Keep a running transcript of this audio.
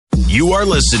You are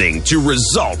listening to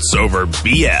Results Over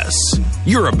BS.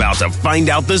 You're about to find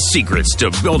out the secrets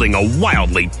to building a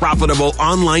wildly profitable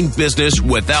online business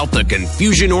without the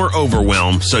confusion or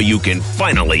overwhelm, so you can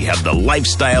finally have the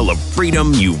lifestyle of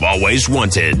freedom you've always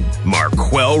wanted.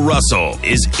 Marquel Russel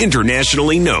is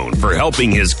internationally known for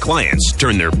helping his clients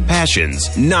turn their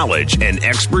passions, knowledge, and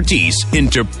expertise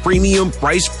into premium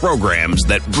price programs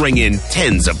that bring in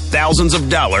tens of thousands of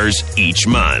dollars each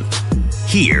month.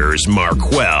 Here's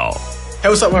Marquel. Hey,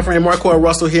 what's up, my friend? Marquel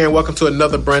Russel here, and welcome to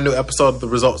another brand new episode of the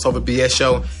Results Over BS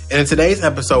show. And in today's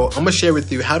episode, I'm going to share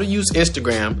with you how to use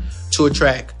Instagram to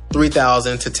attract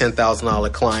 $3,000 to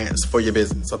 $10,000 clients for your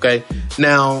business, okay?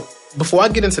 Now, before I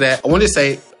get into that, I want to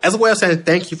say, as a way of saying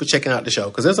thank you for checking out the show,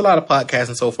 because there's a lot of podcasts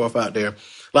and so forth out there, a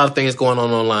lot of things going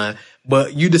on online,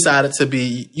 but you decided to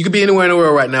be, you could be anywhere in the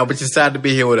world right now, but you decided to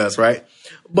be here with us, right?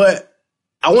 But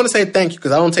I want to say thank you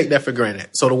because I don't take that for granted.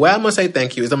 So the way I'm going to say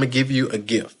thank you is I'm going to give you a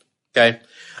gift. Okay.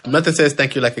 Nothing says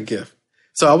thank you like a gift.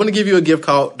 So I want to give you a gift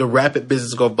called the Rapid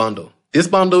Business Growth Bundle. This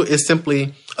bundle is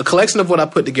simply a collection of what I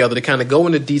put together to kind of go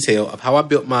into detail of how I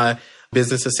built my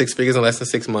business to 6 figures in less than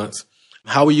 6 months,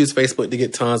 how we use Facebook to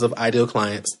get tons of ideal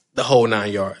clients, the whole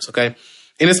 9 yards. Okay.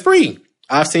 And it's free.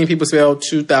 I've seen people sell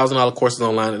 $2,000 courses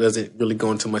online. It doesn't really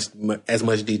go into as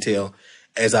much detail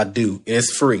as I do. And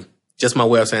it's free. Just my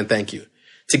way of saying thank you.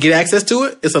 To get access to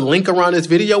it, it's a link around this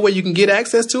video where you can get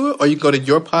access to it, or you can go to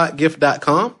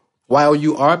yourpodgift.com,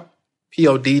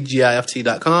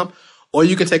 yourpodgift.com, or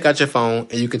you can take out your phone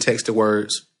and you can text the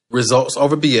words Results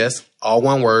Over BS, all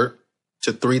one word,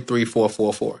 to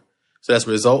 33444. So that's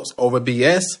Results Over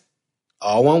BS,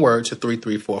 all one word, to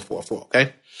 33444,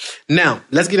 okay? Now,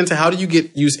 let's get into how do you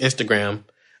use Instagram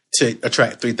to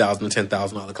attract $3,000 to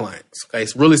 $10,000 clients, okay?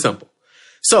 It's really simple.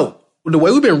 So, the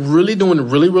way we've been doing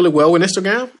really well with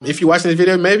Instagram, if you're watching this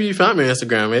video, maybe you found me on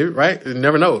Instagram, maybe, right? You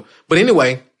never know. But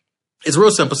anyway, it's real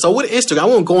simple. So with Instagram, I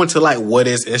won't go into like what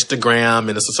is Instagram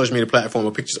and it's a social media platform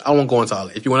with pictures. I won't go into all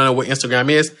that. If you want to know what Instagram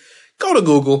is, go to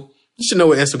Google. You should know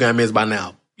what Instagram is by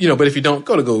now. You know, but if you don't,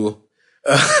 go to Google.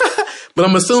 But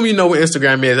I'm assuming you know what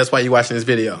Instagram is. That's why you're watching this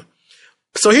video.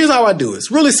 So here's how I do it. It's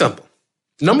really simple.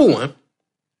 Number one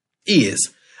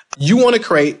is you want to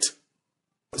create.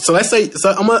 So let's say,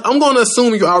 I'm going to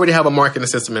assume you already have a marketing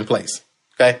system in place.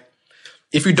 Okay.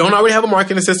 If you don't already have a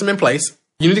marketing system in place,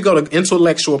 you need to go to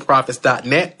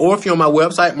intellectualprofits.net, or if you're on my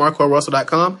website,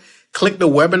 marquelrussel.com, click the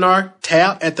webinar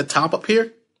tab at the top up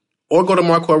here, or go to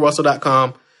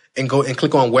marquelrussel.com and go and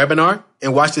click on webinar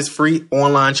and watch this free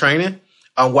online training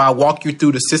while I walk you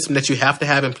through the system that you have to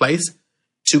have in place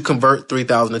to convert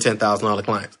 $3,000 to $10,000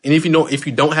 clients. And if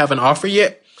you don't have an offer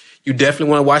yet, you definitely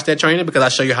want to watch that training because I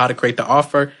show you how to create the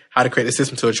offer, how to create the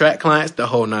system to attract clients, the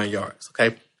whole 9 yards.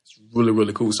 Okay. It's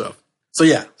really cool stuff. So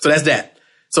yeah, so that's that.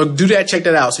 So do that, check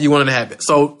that out. So you want to have it.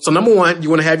 So number one,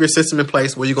 you want to have your system in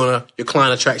place where your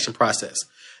client attraction process.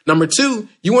 Number two,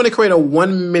 you want to create a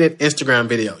 1-minute Instagram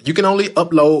video. You can only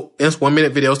upload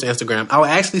 1-minute videos to Instagram. I'll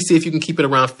actually see if you can keep it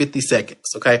around 50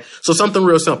 seconds. Okay. So something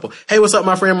real simple. Hey, what's up,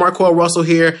 my friend Marquel Russel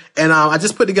here. And I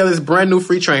just put together this brand new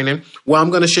free training where I'm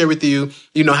going to share with you,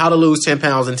 how to lose 10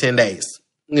 pounds in 10 days.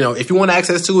 If you want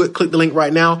access to it, click the link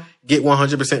right now, get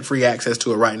 100% free access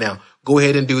to it right now. Go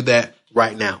ahead and do that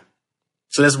right now.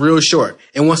 So that's real short.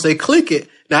 And once they click it,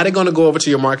 now they're going to go over to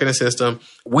your marketing system.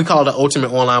 We call it the ultimate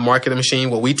online marketing machine,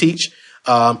 what we teach.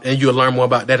 And you'll learn more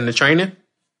about that in the training.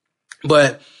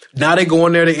 But now they go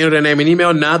in there, they enter their name and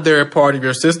email. Now they're a part of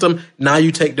your system. Now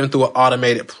you take them through an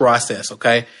automated process.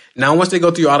 Okay. Now, once they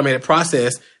go through your automated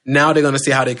process, now they're going to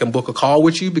see how they can book a call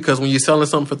with you, because when you're selling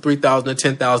something for $3,000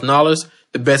 to $10,000,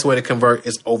 the best way to convert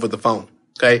is over the phone.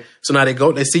 Okay. So now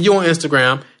they see you on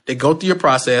Instagram, they go through your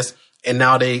process, and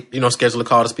now they, schedule a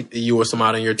call to speak to you or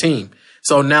somebody on your team.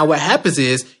 So now what happens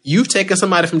is you've taken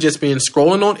somebody from just being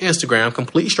scrolling on Instagram,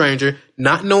 complete stranger,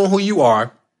 not knowing who you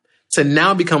are, to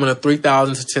now becoming a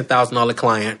 $3,000 to $10,000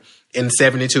 client in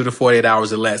 72 to 48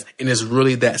 hours or less. And it's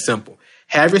really that simple.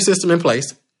 Have your system in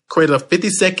place, create a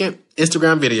 50-second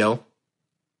Instagram video,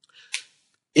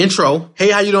 intro.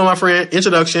 Hey, how you doing, my friend?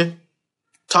 Introduction.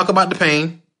 Talk about the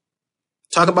pain.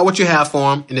 Talk about what you have for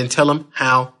them, and then tell them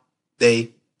how they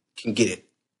can get it.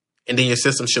 And then your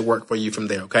system should work for you from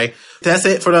there, okay? That's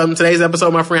it for today's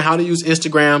episode, my friend. How to use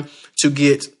Instagram to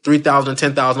get $3,000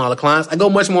 to $10,000 clients. I go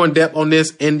much more in depth on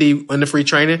this in the free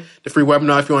training, the free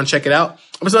webinar, if you want to check it out.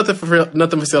 There's nothing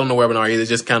for sale on the webinar either.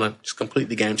 Just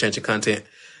completely game-changing content.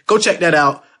 Go check that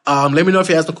out. Let me know if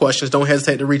you have some questions. Don't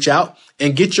hesitate to reach out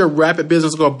and get your Rapid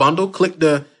Business Growth Bundle. Click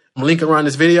the link around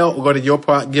this video, or go to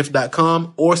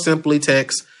yourpodgift.com, or simply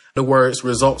text the words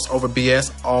Results Over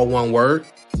BS, all one word,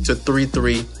 to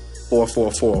 33444.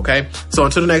 444. Okay? So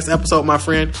until the next episode, my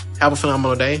friend, have a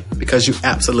phenomenal day because you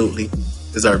absolutely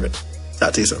deserve it.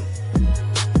 Talk to you soon.